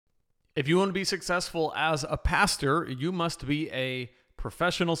If you want to be successful as a pastor, you must be a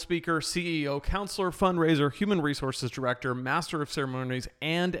professional speaker, CEO, counselor, fundraiser, human resources director, master of ceremonies,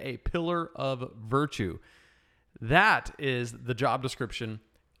 and a pillar of virtue. That is the job description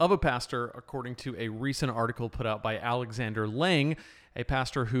of a pastor, according to a recent article put out by Alexander Lang, a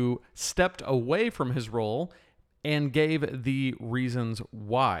pastor who stepped away from his role and gave the reasons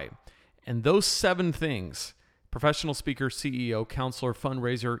why. And those 7 things: professional speaker, CEO, counselor,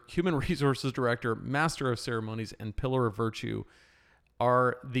 fundraiser, human resources director, master of ceremonies, and pillar of virtue,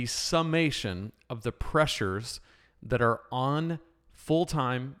 are the summation of the pressures that are on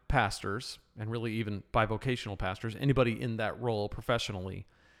full-time pastors, and really even bivocational pastors, anybody in that role professionally,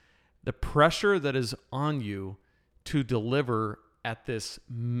 the pressure that is on you to deliver at this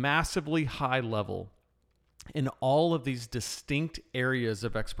massively high level in all of these distinct areas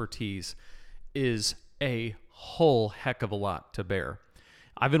of expertise is a whole heck of a lot to bear.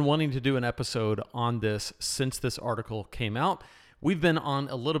 I've been wanting to do an episode on this since this article came out. We've been on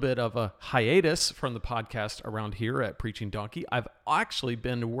a little bit of a hiatus from the podcast around here at Preaching Donkey. I've actually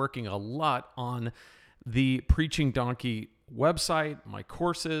been working a lot on the Preaching Donkey website, my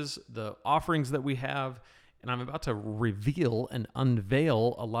courses, the offerings that we have, and I'm about to reveal and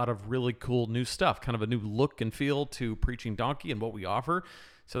unveil a lot of really cool new stuff, kind of a new look and feel to Preaching Donkey and what we offer.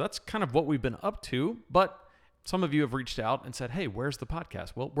 So that's kind of what we've been up to, but some of you have reached out and said, hey, where's the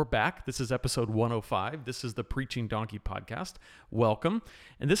podcast? Well, we're back. This is episode 105. This is the Preaching Donkey podcast. Welcome.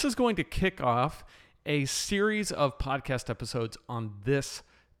 And this is going to kick off a series of podcast episodes on this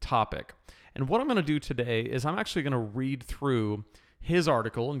topic. And what I'm going to do today is I'm actually going to read through his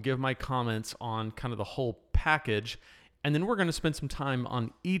article and give my comments on kind of the whole package. And then we're going to spend some time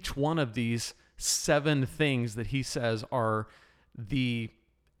on each one of these 7 things that he says are the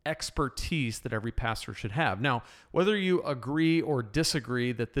expertise that every pastor should have. Now, whether you agree or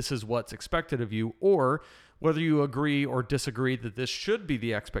disagree that this is what's expected of you, or whether you agree or disagree that this should be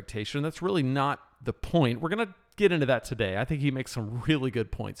the expectation, that's really not the point. We're going to get into that today. I think he makes some really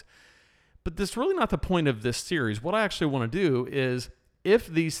good points. But that's really not the point of this series. What I actually want to do is, if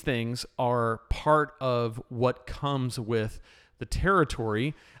these things are part of what comes with the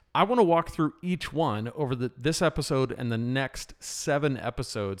territory, I want to walk through each one over this episode and the next 7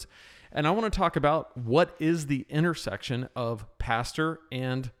 episodes. And I want to talk about what is the intersection of pastor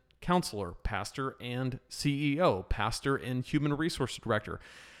and counselor, pastor and CEO, pastor and human resource director.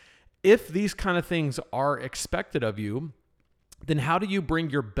 If these kind of things are expected of you, then how do you bring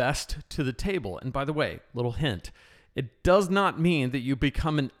your best to the table? And by the way, little hint, it does not mean that you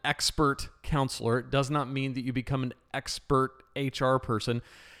become an expert counselor. It does not mean that you become an expert HR person.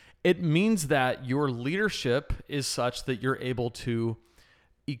 It means that your leadership is such that you're able to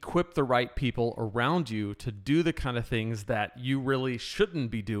equip the right people around you to do the kind of things that you really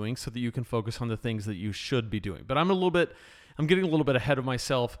shouldn't be doing, so that you can focus on the things that you should be doing. But I'm getting a little bit ahead of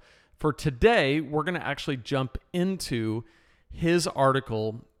myself. For today, we're going to actually jump into his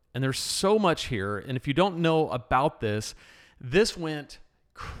article, and there's so much here. And if you don't know about this went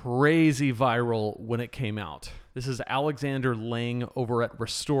crazy viral when it came out. This is Alexander Lang over at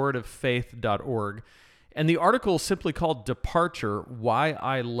restorativefaith.org. And the article is simply called Departure, Why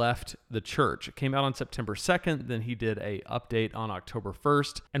I Left the Church. It came out on September 2nd. Then he did an update on October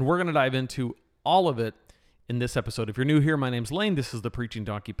 1st. And we're going to dive into all of it in this episode. If you're new here, my name's Lane. This is the Preaching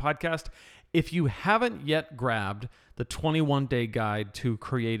Donkey podcast. If you haven't yet grabbed the 21-day guide to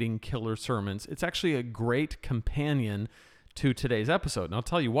creating killer sermons, it's actually a great companion to today's episode. And I'll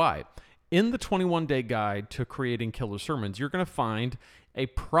tell you why. In the 21-day guide to creating killer sermons, you're going to find a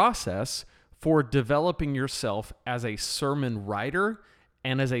process for developing yourself as a sermon writer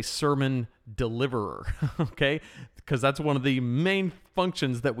and as a sermon deliverer, okay? Because that's one of the main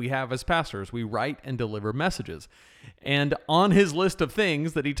functions that we have as pastors. We write and deliver messages. And on his list of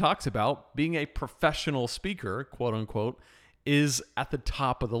things that he talks about, being a professional speaker, quote unquote, is at the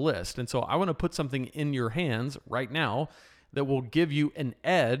top of the list. And so I want to put something in your hands right now that will give you an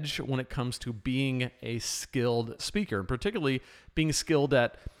edge when it comes to being a skilled speaker, and particularly being skilled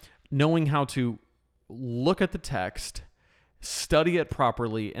at knowing how to look at the text, study it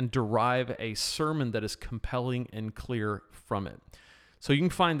properly, and derive a sermon that is compelling and clear from it. So you can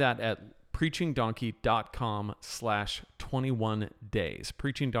find that at preachingdonkey.com/21days.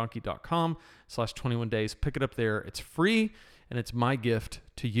 preachingdonkey.com/21days. Pick it up there. It's free, and it's my gift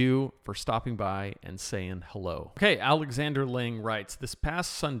to you for stopping by and saying hello. Okay, Alexander Lang writes, this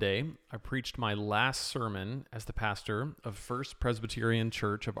past Sunday, I preached my last sermon as the pastor of First Presbyterian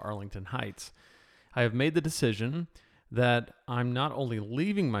Church of Arlington Heights. I have made the decision that I'm not only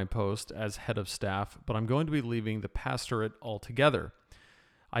leaving my post as head of staff, but I'm going to be leaving the pastorate altogether.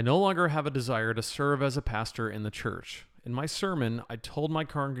 I no longer have a desire to serve as a pastor in the church. In my sermon, I told my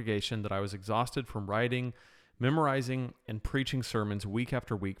congregation that I was exhausted from writing, memorizing, and preaching sermons week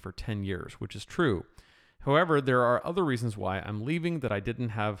after week for 10 years, which is true. However, there are other reasons why I'm leaving that I didn't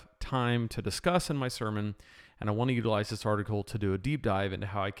have time to discuss in my sermon, and I want to utilize this article to do a deep dive into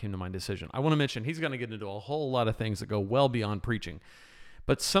how I came to my decision. I want to mention he's going to get into a whole lot of things that go well beyond preaching.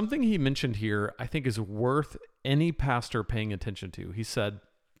 But something he mentioned here I think is worth any pastor paying attention to. He said,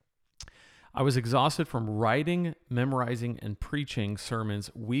 I was exhausted from writing, memorizing, and preaching sermons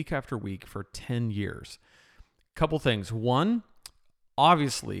week after week for 10 years. Couple things. One,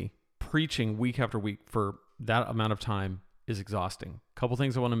 obviously, preaching week after week for that amount of time is exhausting. Couple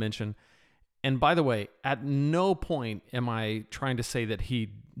things I want to mention. And by the way, at no point am I trying to say that he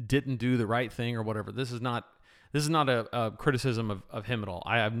didn't do the right thing or whatever. This is not a criticism of him at all.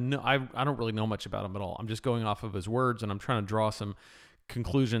 I don't really know much about him at all. I'm just going off of his words, and I'm trying to draw some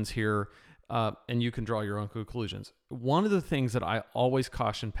conclusions here, and you can draw your own conclusions. One of the things that I always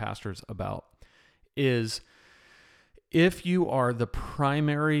caution pastors about is if you are the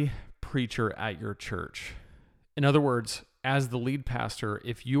primary preacher at your church, in other words, as the lead pastor,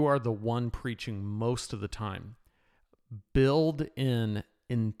 if you are the one preaching most of the time, build in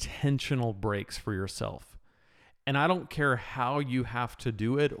intentional breaks for yourself. And I don't care how you have to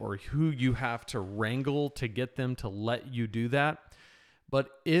do it or who you have to wrangle to get them to let you do that. But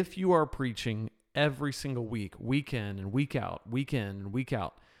if you are preaching every single week, week in and week out,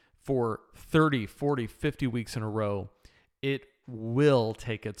 for 30, 40, 50 weeks in a row, it will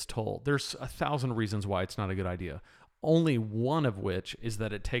take its toll. There's 1,000 reasons why it's not a good idea. Only one of which is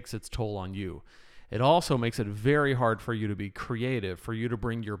that it takes its toll on you. It also makes it very hard for you to be creative, for you to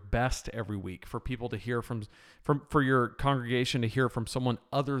bring your best every week, for people to hear for your congregation to hear from someone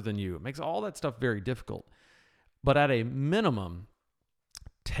other than you. It makes all that stuff very difficult. But at a minimum,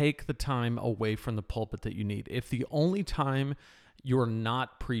 take the time away from the pulpit that you need. If the only time you're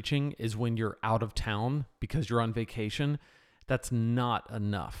not preaching is when you're out of town because you're on vacation, that's not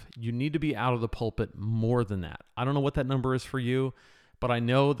enough. You need to be out of the pulpit more than that. I don't know what that number is for you, but I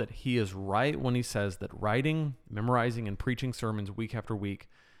know that he is right when he says that writing, memorizing, and preaching sermons week after week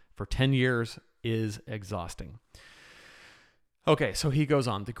for 10 years is exhausting. Okay, so he goes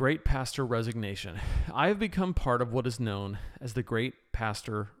on, the great pastor resignation. I have become part of what is known as the great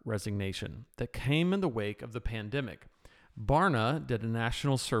pastor resignation that came in the wake of the pandemic. Barna did a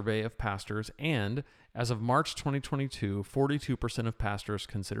national survey of pastors, and as of March 2022, 42% of pastors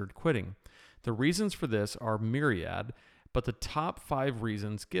considered quitting. The reasons for this are myriad, but the top 5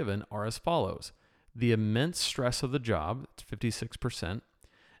 reasons given are as follows. The immense stress of the job, 56%.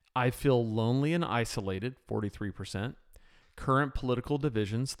 I feel lonely and isolated, 43%. Current political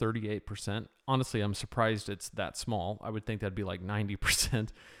divisions, 38%. Honestly, I'm surprised it's that small. I would think that'd be like 90%.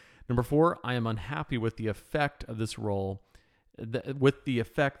 Number 4, I am unhappy with the effect of this role,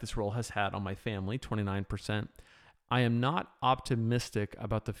 this role has had on my family, 29%. I am not optimistic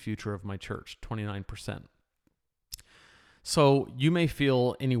about the future of my church, 29%. So you may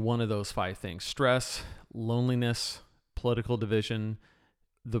feel any one of those 5 things: stress, loneliness, political division,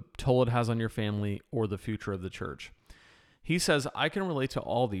 the toll it has on your family, or the future of the church. He says, I can relate to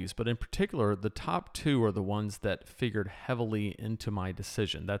all these, but in particular, the top 2 are the ones that figured heavily into my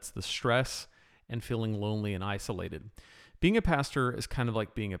decision. That's the stress and feeling lonely and isolated. Being a pastor is kind of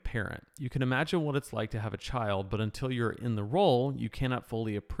like being a parent. You can imagine what it's like to have a child, but until you're in the role, you cannot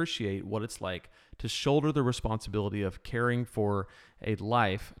fully appreciate what it's like to shoulder the responsibility of caring for a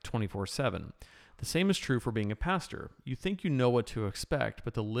life 24/7. The same is true for being a pastor. You think you know what to expect,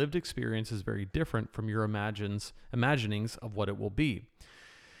 but the lived experience is very different from your imaginings of what it will be.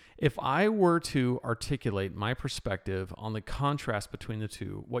 If I were to articulate my perspective on the contrast between the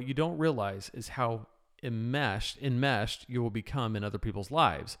two, what you don't realize is how enmeshed you will become in other people's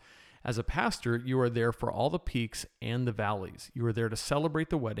lives. As a pastor, you are there for all the peaks and the valleys. You are there to celebrate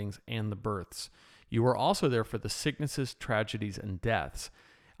the weddings and the births. You are also there for the sicknesses, tragedies, and deaths.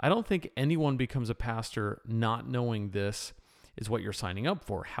 I don't think anyone becomes a pastor not knowing this is what you're signing up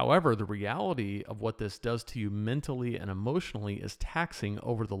for. However, the reality of what this does to you mentally and emotionally is taxing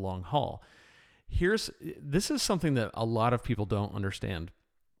over the long haul. This is something that a lot of people don't understand.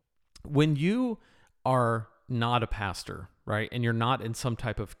 When you are not a pastor, right, and you're not in some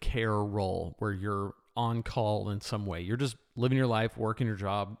type of care role where you're on call in some way, you're just living your life, working your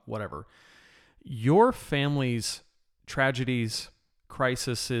job, whatever, your family's tragedies,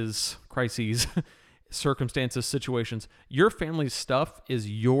 crises, circumstances, situations, your family's stuff is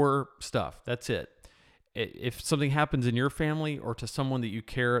your stuff. That's it. If something happens in your family or to someone that you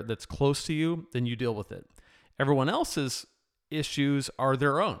care that's close to you, then you deal with it. Everyone else's issues are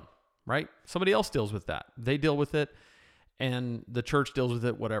their own, right? Somebody else deals with that. They deal with it, and the church deals with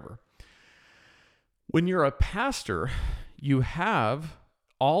it, whatever. When you're a pastor, you have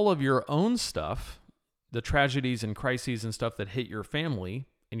all of your own stuff, the tragedies and crises and stuff that hit your family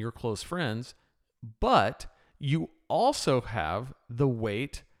and your close friends, but you also have the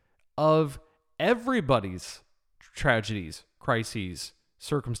weight of everybody's tragedies, crises,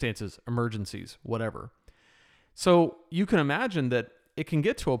 circumstances, emergencies, whatever. So you can imagine that it can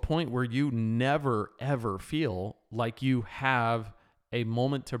get to a point where you never, ever feel like you have a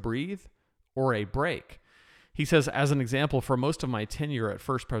moment to breathe or a break. He says, as an example, for most of my tenure at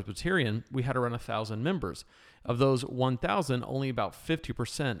First Presbyterian, we had around 1,000 members. Of those 1,000, only about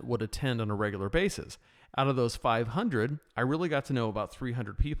 50% would attend on a regular basis. Out of those 500, I really got to know about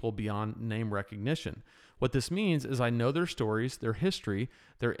 300 people beyond name recognition. What this means is I know their stories, their history,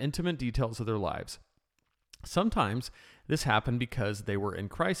 their intimate details of their lives. Sometimes this happened because they were in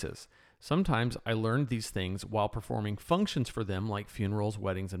crisis. Sometimes I learned these things while performing functions for them like funerals,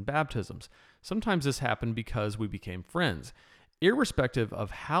 weddings, and baptisms. Sometimes this happened because we became friends. Irrespective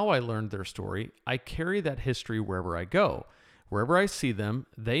of how I learned their story, I carry that history wherever I go. Wherever I see them,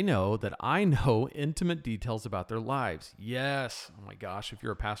 they know that I know intimate details about their lives. Yes. Oh my gosh, if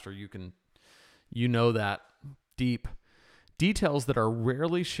you're a pastor, you know that deep. Details that are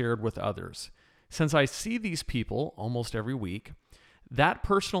rarely shared with others. Since I see these people almost every week, that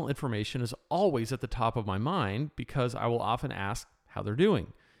personal information is always at the top of my mind because I will often ask how they're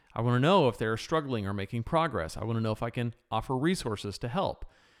doing. I want to know if they're struggling or making progress. I want to know if I can offer resources to help.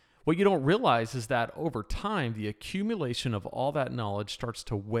 What you don't realize is that over time, the accumulation of all that knowledge starts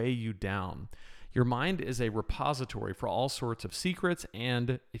to weigh you down. Your mind is a repository for all sorts of secrets,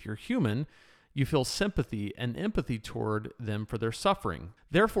 and if you're human, you feel sympathy and empathy toward them for their suffering.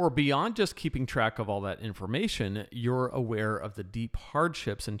 Therefore, beyond just keeping track of all that information, you're aware of the deep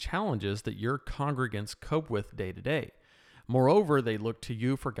hardships and challenges that your congregants cope with day to day. Moreover, they look to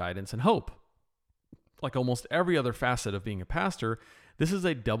you for guidance and hope. Like almost every other facet of being a pastor, this is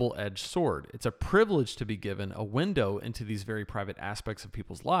a double-edged sword. It's a privilege to be given a window into these very private aspects of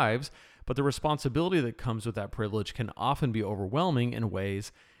people's lives, but the responsibility that comes with that privilege can often be overwhelming in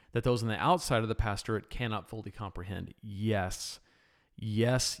ways that those on the outside of the pastorate cannot fully comprehend. Yes.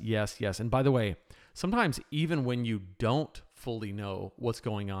 And by the way, sometimes even when you don't fully know what's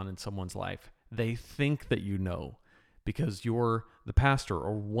going on in someone's life, they think that you know because you're the pastor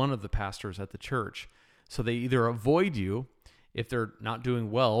or one of the pastors at the church. So they either avoid you if they're not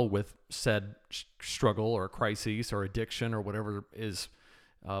doing well with said struggle or crisis or addiction or whatever is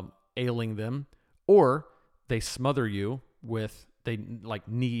ailing them, or they smother you with they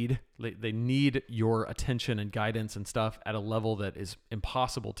need your attention and guidance and stuff at a level that is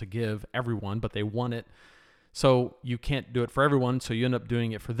impossible to give everyone, but they want it. So you can't do it for everyone, so you end up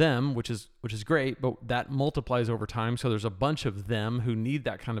doing it for them, which is great, but that multiplies over time. So there's a bunch of them who need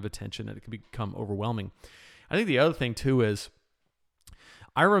that kind of attention, and it can become overwhelming. I think the other thing too is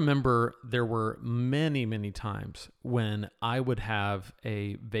I remember there were many, many times when I would have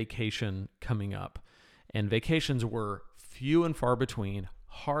a vacation coming up, and vacations were few and far between,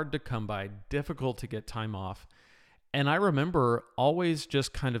 hard to come by, difficult to get time off. And I remember always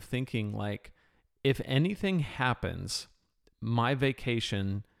just kind of thinking like, if anything happens, my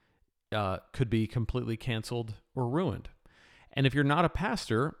vacation could be completely canceled or ruined. And if you're not a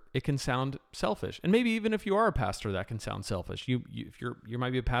pastor, it can sound selfish. And maybe even if you are a pastor, that can sound selfish. You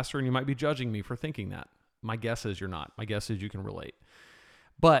might be a pastor and you might be judging me for thinking that. My guess is you're not. My guess is you can relate.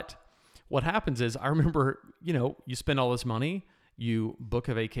 But what happens is, I remember, you spend all this money, you book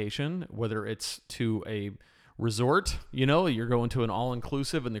a vacation, whether it's to a resort, you're going to an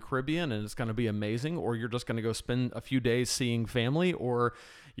all-inclusive in the Caribbean and it's going to be amazing, or you're just going to go spend a few days seeing family, or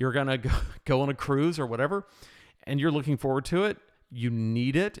you're going to go on a cruise or whatever, and you're looking forward to it. You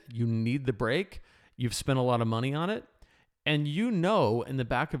need it. You need the break. You've spent a lot of money on it. And in the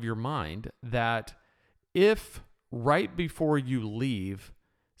back of your mind that if right before you leave,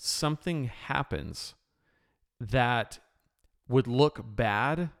 something happens that would look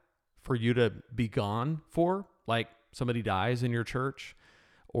bad for you to be gone for, like somebody dies in your church,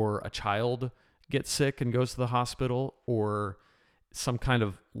 or a child gets sick and goes to the hospital, or some kind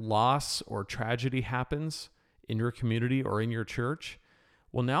of loss or tragedy happens in your community or in your church,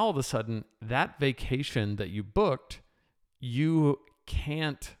 well, now all of a sudden, that vacation that you booked, you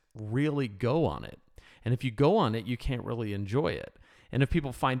can't really go on it. And if you go on it, you can't really enjoy it. And if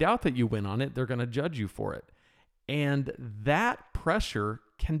people find out that you went on it, they're going to judge you for it. And that pressure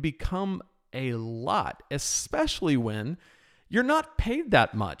can become a lot, especially when you're not paid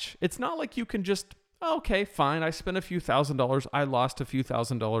that much. It's not like you can just Okay, fine. I spent a few $1,000s. I lost a few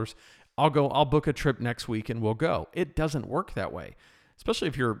 $1,000s. I'll book a trip next week and we'll go. It doesn't work that way. Especially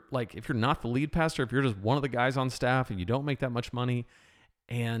if you're not the lead pastor, if you're just one of the guys on staff and you don't make that much money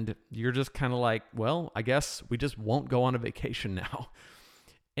and you're just kind of like, well, I guess we just won't go on a vacation now.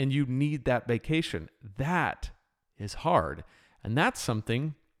 And you need that vacation. That is hard. And that's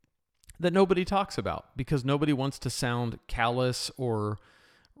something that nobody talks about because nobody wants to sound callous or,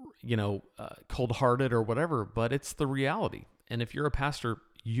 cold-hearted or whatever, but it's the reality. And if you're a pastor,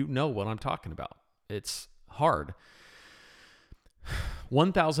 you know what I'm talking about. It's hard.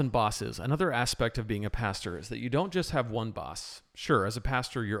 1,000 bosses. Another aspect of being a pastor is that you don't just have one boss. Sure, as a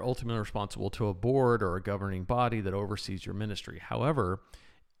pastor, you're ultimately responsible to a board or a governing body that oversees your ministry. However,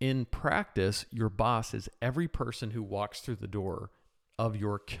 in practice, your boss is every person who walks through the door of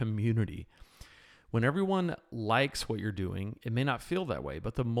your community. When everyone likes what you're doing, it may not feel that way,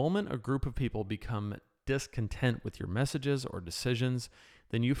 but the moment a group of people become discontent with your messages or decisions,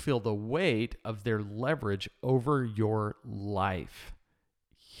 then you feel the weight of their leverage over your life.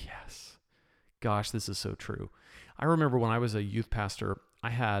 Yes. Gosh, this is so true. I remember when I was a youth pastor,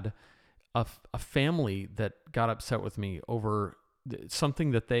 I had a family that got upset with me over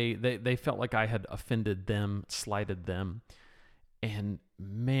something that they felt like I had offended them, slighted them. And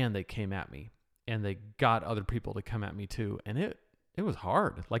man, they came at me and they got other people to come at me too. And it was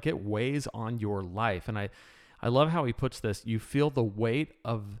hard. Like it weighs on your life. And I love how he puts this. You feel the weight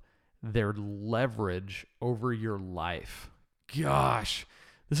of their leverage over your life. Gosh,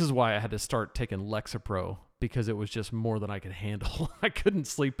 this is why I had to start taking Lexapro because it was just more than I could handle. I couldn't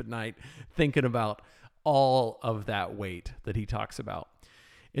sleep at night thinking about all of that weight that he talks about.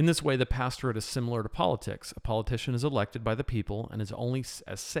 In this way, the pastorate is similar to politics. A politician is elected by the people and is only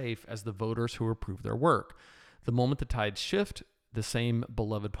as safe as the voters who approve their work. The moment the tides shift, the same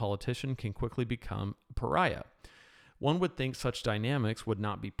beloved politician can quickly become a pariah. One would think such dynamics would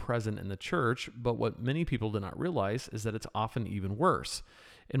not be present in the church, but what many people do not realize is that it's often even worse.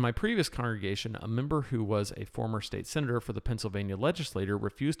 In my previous congregation, a member who was a former state senator for the Pennsylvania legislature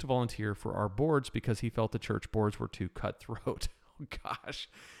refused to volunteer for our boards because he felt the church boards were too cutthroat. Oh gosh,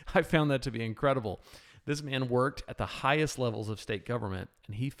 I found that to be incredible. This man worked at the highest levels of state government,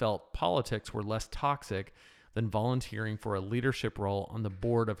 and he felt politics were less toxic than volunteering for a leadership role on the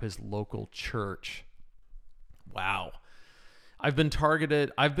board of his local church. Wow. I've been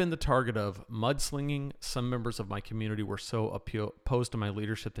the target of mudslinging. Some members of my community were so opposed to my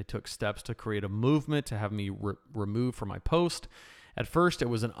leadership, they took steps to create a movement to have me removed from my post. At first, it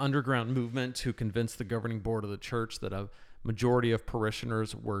was an underground movement to convince the governing board of the church that a majority of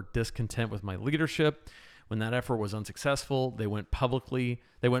parishioners were discontent with my leadership. When that effort was unsuccessful, they went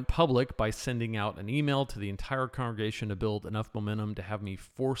public by sending out an email to the entire congregation to build enough momentum to have me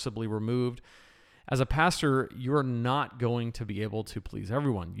forcibly removed. As a pastor, you're not going to be able to please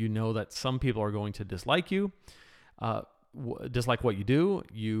everyone. You know that some people are going to dislike you, dislike what you do.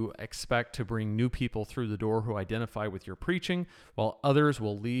 You expect to bring new people through the door who identify with your preaching, while others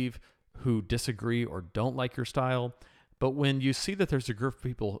will leave who disagree or don't like your style. But when you see that there's a group of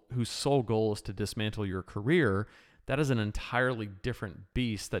people whose sole goal is to dismantle your career, that is an entirely different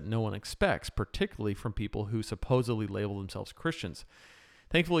beast that no one expects, particularly from people who supposedly label themselves Christians.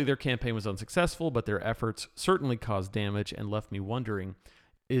 Thankfully, their campaign was unsuccessful, but their efforts certainly caused damage and left me wondering,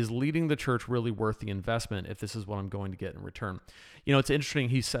 is leading the church really worth the investment if this is what I'm going to get in return? You know, it's interesting.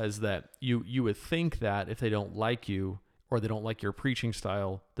 He says that you would think that if they don't like you or they don't like your preaching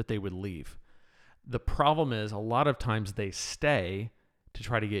style, that they would leave. The problem is a lot of times they stay to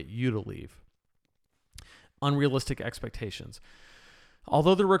try to get you to leave. Unrealistic expectations.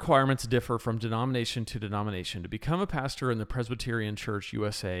 Although the requirements differ from denomination to denomination, to become a pastor in the Presbyterian Church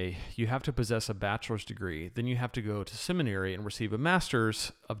USA, you have to possess a bachelor's degree. Then you have to go to seminary and receive a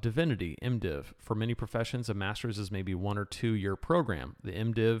master's of divinity, MDiv. For many professions, a master's is maybe 1 or 2 year program. The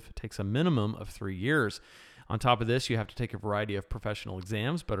MDiv takes a minimum of 3 years. On top of this, you have to take a variety of professional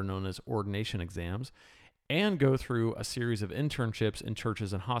exams, better known as ordination exams, and go through a series of internships in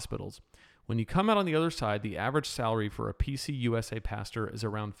churches and hospitals. When you come out on the other side, the average salary for a PCUSA pastor is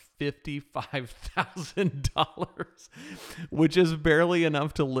around $55,000, which is barely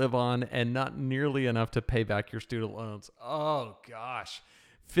enough to live on and not nearly enough to pay back your student loans. Oh gosh,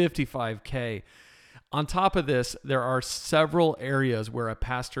 $55K. On top of this, there are several areas where a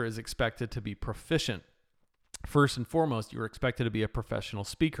pastor is expected to be proficient. First and foremost, you're expected to be a professional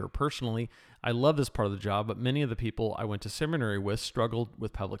speaker. Personally, I love this part of the job, but many of the people I went to seminary with struggled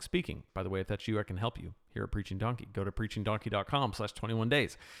with public speaking. By the way, if that's you, I can help you here at Preaching Donkey. Go to preachingdonkey.com/21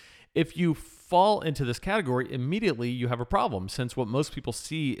 days. If you fall into this category, immediately you have a problem, since what most people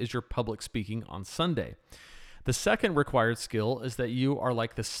see is your public speaking on Sunday. The second required skill is that you are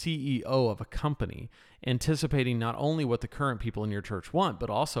like the CEO of a company, anticipating not only what the current people in your church want, but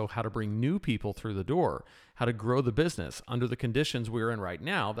also how to bring new people through the door, how to grow the business. Under the conditions we're in right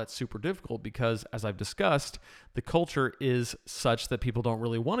now, that's super difficult because, as I've discussed, the culture is such that people don't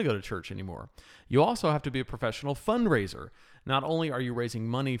really want to go to church anymore. You also have to be a professional fundraiser. Not only are you raising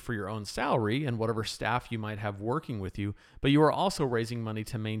money for your own salary and whatever staff you might have working with you, but you are also raising money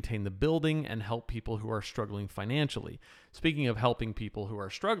to maintain the building and help people who are struggling financially. Speaking of helping people who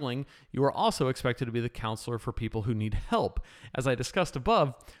are struggling, you are also expected to be the counselor for people who need help. As I discussed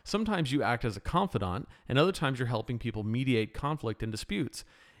above, sometimes you act as a confidant, and other times you're helping people mediate conflict and disputes.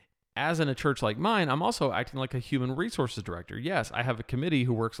 As in a church like mine, I'm also acting like a human resources director. Yes, I have a committee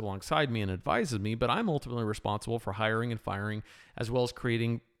who works alongside me and advises me, but I'm ultimately responsible for hiring and firing, as well as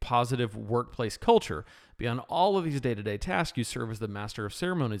creating positive workplace culture. Beyond all of these day-to-day tasks, you serve as the master of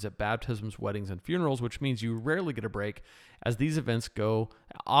ceremonies at baptisms, weddings, and funerals, which means you rarely get a break, as these events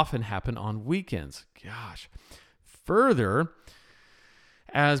often happen on weekends. Gosh. Further,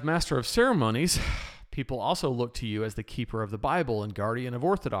 as master of ceremonies, people also look to you as the keeper of the Bible and guardian of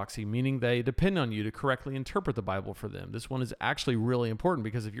orthodoxy, meaning they depend on you to correctly interpret the Bible for them. This one is actually really important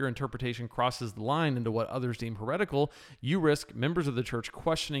because if your interpretation crosses the line into what others deem heretical, you risk members of the church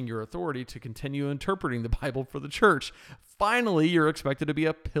questioning your authority to continue interpreting the Bible for the church. Finally, you're expected to be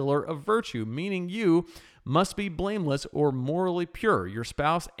a pillar of virtue, meaning you must be blameless or morally pure. Your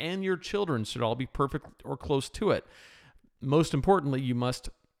spouse and your children should all be perfect or close to it. Most importantly, you must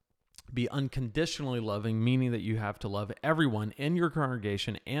be unconditionally loving, meaning that you have to love everyone in your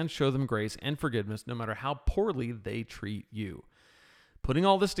congregation and show them grace and forgiveness no matter how poorly they treat you. Putting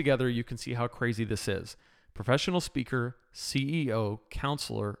all this together, you can see how crazy this is. Professional speaker, CEO,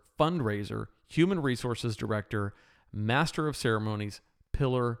 counselor, fundraiser, human resources director, master of ceremonies,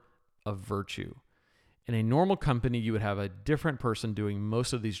 pillar of virtue. In a normal company, you would have a different person doing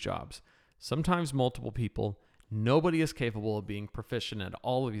most of these jobs, sometimes multiple people. Nobody is capable of being proficient at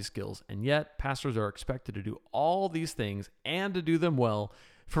all of these skills, and yet pastors are expected to do all these things and to do them well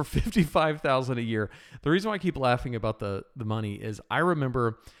for $55,000 a year. The reason why I keep laughing about the money is I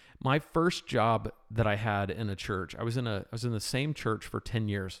remember my first job that I had in a church. I was in the same church for 10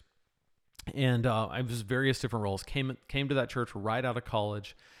 years, and I was various different roles. Came to that church right out of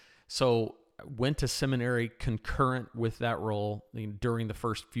college, so went to seminary concurrent with that role during the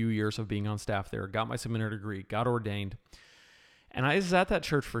first few years of being on staff there, got my seminary degree, got ordained. And I was at that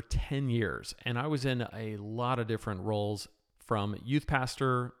church for 10 years, and I was in a lot of different roles, from youth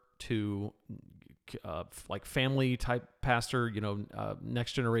pastor to like family type pastor,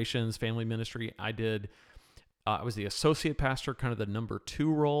 next generations, family ministry. I was the associate pastor, kind of the number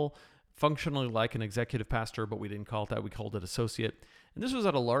 2 role, functionally like an executive pastor, but we didn't call it that. We called it associate. And this was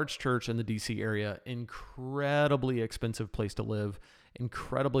at a large church in the DC area, incredibly expensive place to live,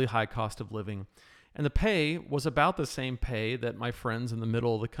 incredibly high cost of living. And the pay was about the same pay that my friends in the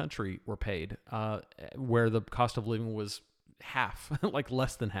middle of the country were paid, where the cost of living was half, like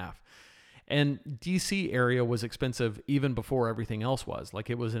less than half. And DC area was expensive even before everything else was. Like,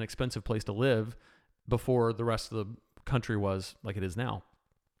 it was an expensive place to live before the rest of the country was like it is now.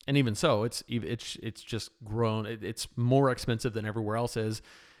 And even so, it's just grown. It's more expensive than everywhere else is,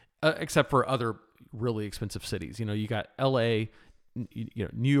 except for other really expensive cities. You got LA,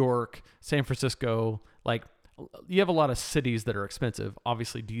 New York, San Francisco. Like, you have a lot of cities that are expensive.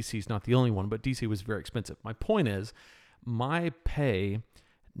 Obviously, DC is not the only one, but DC was very expensive. My point is, my pay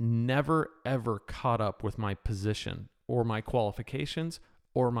never ever caught up with my position or my qualifications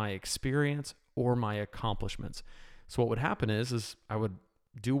or my experience or my accomplishments. So what would happen is I would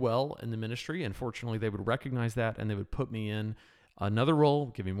do well in the ministry, and fortunately they would recognize that, and they would put me in another role,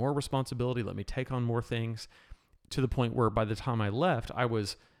 give me more responsibility, let me take on more things, to the point where by the time I left, I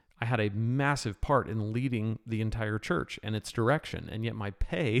had a massive part in leading the entire church and its direction, and yet my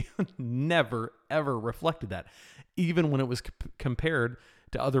pay never ever reflected that, even when it was compared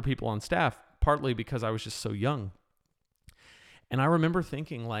to other people on staff, partly because I was just so young. And I remember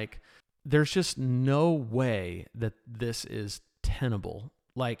thinking, like, there's just no way that this is tenable.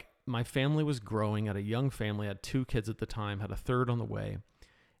 Like, my family was growing. At a young family, I had 2 kids at the time, had a third on the way.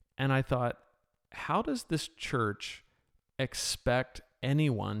 And I thought, how does this church expect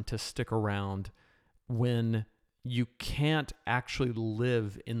anyone to stick around when you can't actually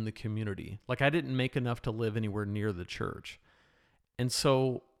live in the community? Like, I didn't make enough to live anywhere near the church. And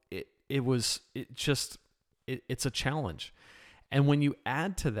so it's a challenge. And when you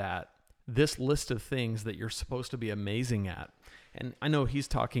add to that this list of things that you're supposed to be amazing at, And I know he's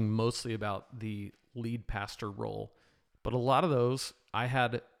talking mostly about the lead pastor role, but a lot of those, I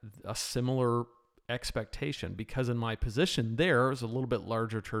had a similar expectation because in my position there is a little bit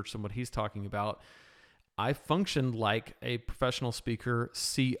larger church than what he's talking about. I functioned like a professional speaker,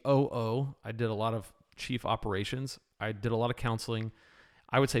 COO. I did a lot of chief operations. I did a lot of counseling.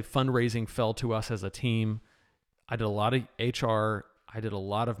 I would say fundraising fell to us as a team. I did a lot of HR. I did a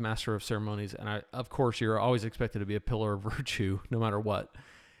lot of master of ceremonies. And of course, you're always expected to be a pillar of virtue no matter what.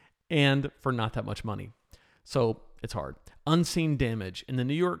 And for not that much money. So it's hard. Unseen damage. In the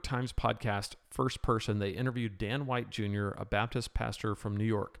New York Times podcast, First Person, they interviewed Dan White Jr., a Baptist pastor from New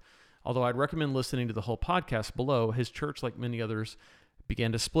York. Although I'd recommend listening to the whole podcast below, his church, like many others,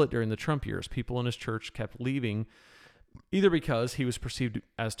 began to split during the Trump years. People in his church kept leaving either because he was perceived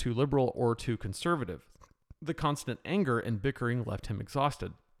as too liberal or too conservative. The constant anger and bickering left him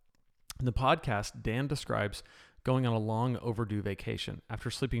exhausted. In the podcast, Dan describes going on a long overdue vacation. After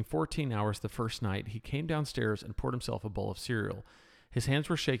sleeping 14 hours the first night, he came downstairs and poured himself a bowl of cereal. His hands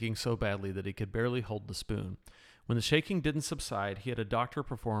were shaking so badly that he could barely hold the spoon. When the shaking didn't subside, he had a doctor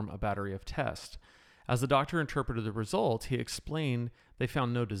perform a battery of tests. As the doctor interpreted the results, he explained they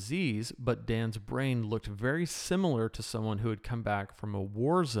found no disease, but Dan's brain looked very similar to someone who had come back from a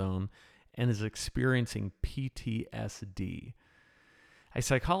war zone and is experiencing PTSD. A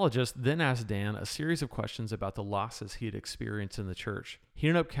psychologist then asked Dan a series of questions about the losses he had experienced in the church. He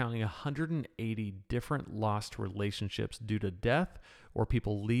ended up counting 180 different lost relationships due to death or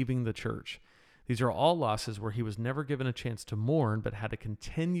people leaving the church. These are all losses where he was never given a chance to mourn, but had to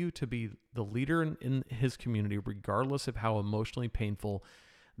continue to be the leader in his community, regardless of how emotionally painful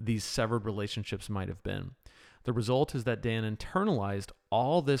these severed relationships might have been. The result is that Dan internalized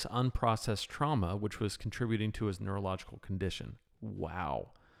all this unprocessed trauma, which was contributing to his neurological condition. Wow.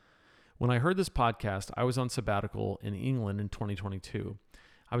 When I heard this podcast, I was on sabbatical in England in 2022.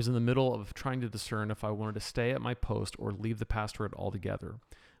 I was in the middle of trying to discern if I wanted to stay at my post or leave the pastorate altogether.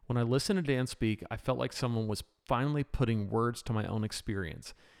 When I listened to Dan speak, I felt like someone was finally putting words to my own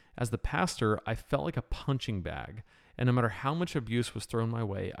experience. As the pastor, I felt like a punching bag, and no matter how much abuse was thrown my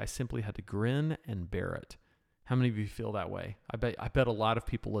way, I simply had to grin and bear it. How many of you feel that way? I bet a lot of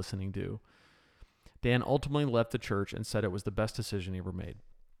people listening do. Dan ultimately left the church and said it was the best decision he ever made.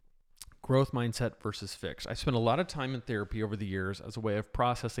 Growth mindset versus fixed. I spent a lot of time in therapy over the years as a way of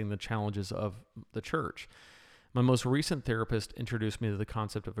processing the challenges of the church. My most recent therapist introduced me to the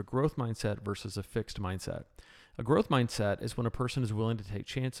concept of a growth mindset versus a fixed mindset. A growth mindset is when a person is willing to take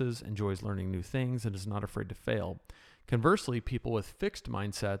chances, enjoys learning new things, and is not afraid to fail. Conversely, people with fixed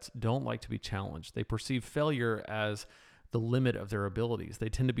mindsets don't like to be challenged. They perceive failure as the limit of their abilities. They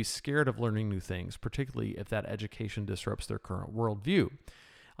tend to be scared of learning new things, particularly if that education disrupts their current worldview.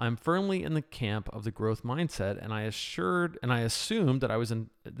 I'm firmly in the camp of the growth mindset, and I assumed that I was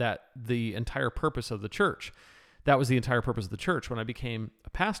the entire purpose of the church. That was the entire purpose of the church. When I became a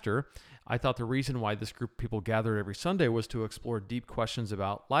pastor, I thought the reason why this group of people gathered every Sunday was to explore deep questions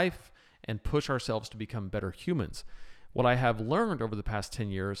about life and push ourselves to become better humans. What I have learned over the past 10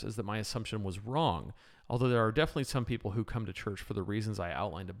 years is that my assumption was wrong. Although there are definitely some people who come to church for the reasons I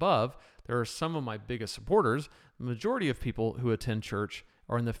outlined above, there are some of my biggest supporters. The majority of people who attend church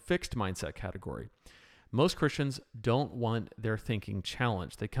are in the fixed mindset category. Most Christians don't want their thinking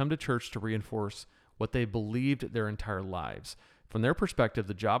challenged. They come to church to reinforce what they believed their entire lives. From their perspective,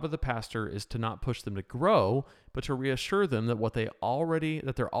 the job of the pastor is to not push them to grow, but to reassure them that they're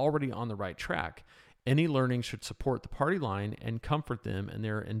already on the right track. Any learning should support the party line and comfort them, and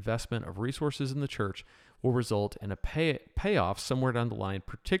their investment of resources in the church will result in a payoff somewhere down the line,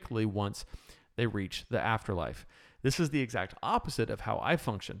 particularly once they reach the afterlife. This is the exact opposite of how I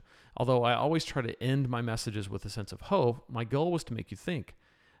function. Although I always try to end my messages with a sense of hope, my goal was to make you think.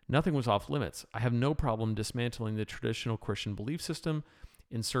 Nothing was off limits. I have no problem dismantling the traditional Christian belief system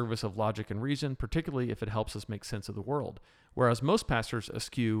in service of logic and reason, particularly if it helps us make sense of the world. Whereas most pastors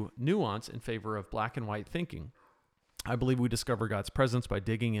eschew nuance in favor of black and white thinking. I believe we discover God's presence by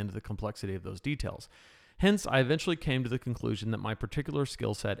digging into the complexity of those details. Hence, I eventually came to the conclusion that my particular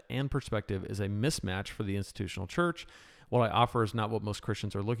skill set and perspective is a mismatch for the institutional church. What I offer is not what most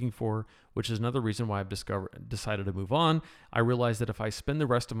Christians are looking for, which is another reason why I've decided to move on. I realize that if I spend the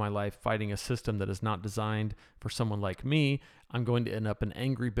rest of my life fighting a system that is not designed for someone like me, I'm going to end up an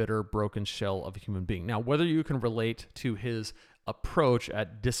angry, bitter, broken shell of a human being. Now, whether you can relate to his approach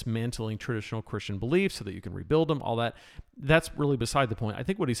at dismantling traditional Christian beliefs so that you can rebuild them, all that's really beside the point. I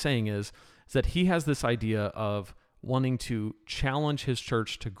think what he's saying is that he has this idea of wanting to challenge his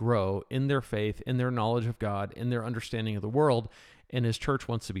church to grow in their faith, in their knowledge of God, in their understanding of the world, and his church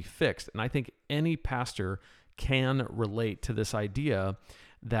wants to be fixed. And I think any pastor can relate to this idea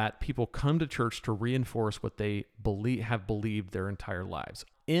that people come to church to reinforce what they have believed their entire lives.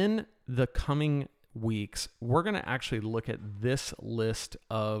 In the coming weeks, we're going to actually look at this list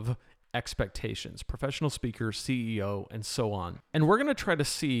of expectations: professional speaker, CEO, and so on. And we're going to try to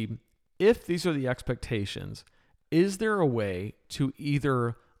see if these are the expectations, is there a way to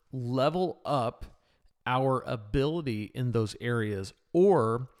either level up our ability in those areas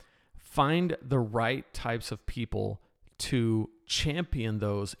or find the right types of people to champion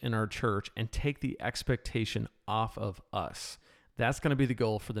those in our church and take the expectation off of us. That's going to be the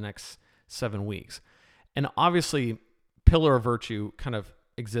goal for the next 7 weeks. And obviously, pillar of virtue kind of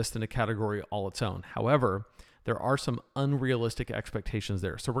exists in a category all its own. However, there are some unrealistic expectations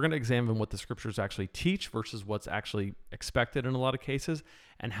there. So we're going to examine what the scriptures actually teach versus what's actually expected in a lot of cases,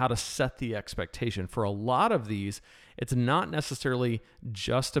 and how to set the expectation. For a lot of these, it's not necessarily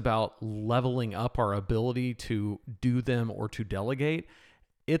just about leveling up our ability to do them or to delegate.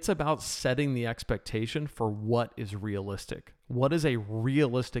 It's about setting the expectation for what is realistic. What is a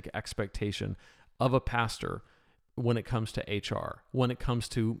realistic expectation of a pastor when it comes to HR, when it comes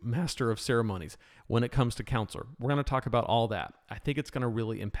to master of ceremonies, when it comes to counselor? We're going to talk about all that. I think it's going to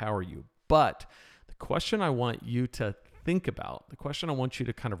really empower you. But the question I want you to think about, the question I want you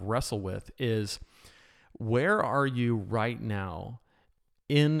to kind of wrestle with is, where are you right now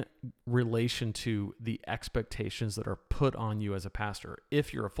in relation to the expectations that are put on you as a pastor?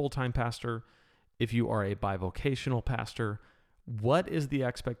 If you're a full-time pastor, if you are a bivocational pastor, what is the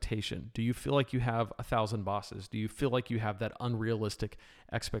expectation? Do you feel like you have 1,000 bosses? Do you feel like you have that unrealistic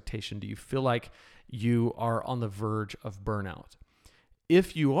expectation? Do you feel like you are on the verge of burnout?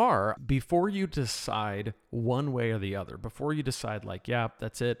 If you are, before you decide one way or the other, before you decide like, yeah,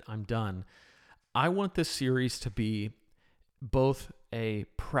 that's it, I'm done, I want this series to be both a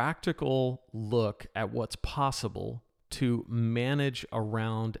practical look at what's possible to manage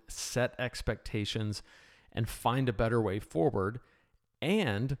around set expectations and find a better way forward,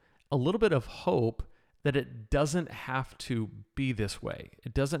 and a little bit of hope that it doesn't have to be this way.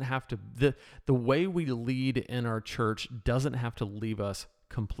 It doesn't have to, the way we lead in our church doesn't have to leave us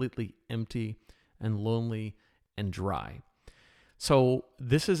completely empty and lonely and dry. So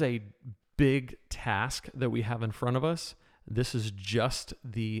this is a big task that we have in front of us. This is just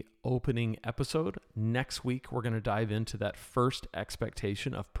the opening episode. Next week, we're going to dive into that first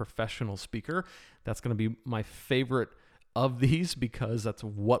expectation of professional speaker. That's going to be my favorite of these because that's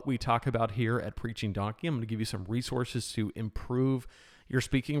what we talk about here at Preaching Donkey. I'm going to give you some resources to improve your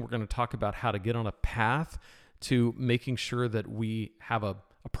speaking. We're going to talk about how to get on a path to making sure that we have a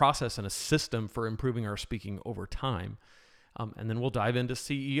process and a system for improving our speaking over time. And then we'll dive into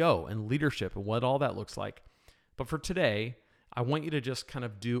CEO and leadership and what all that looks like. But for today, I want you to just kind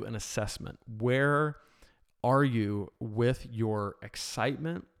of do an assessment. Where are you with your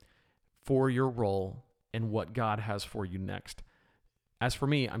excitement for your role and what God has for you next? As for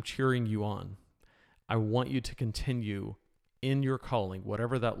me, I'm cheering you on. I want you to continue in your calling,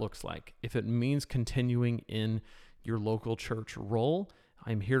 whatever that looks like. If it means continuing in your local church role,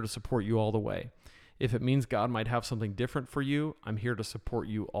 I'm here to support you all the way. If it means God might have something different for you, I'm here to support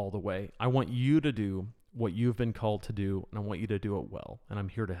you all the way. I want you to do what you've been called to do, and I want you to do it well, and I'm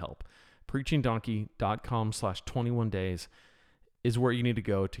here to help. preachingdonkey.com/21 days is where you need to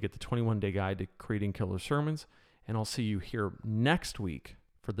go to get the 21-day guide to creating killer sermons, and I'll see you here next week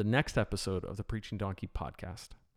for the next episode of the Preaching Donkey podcast.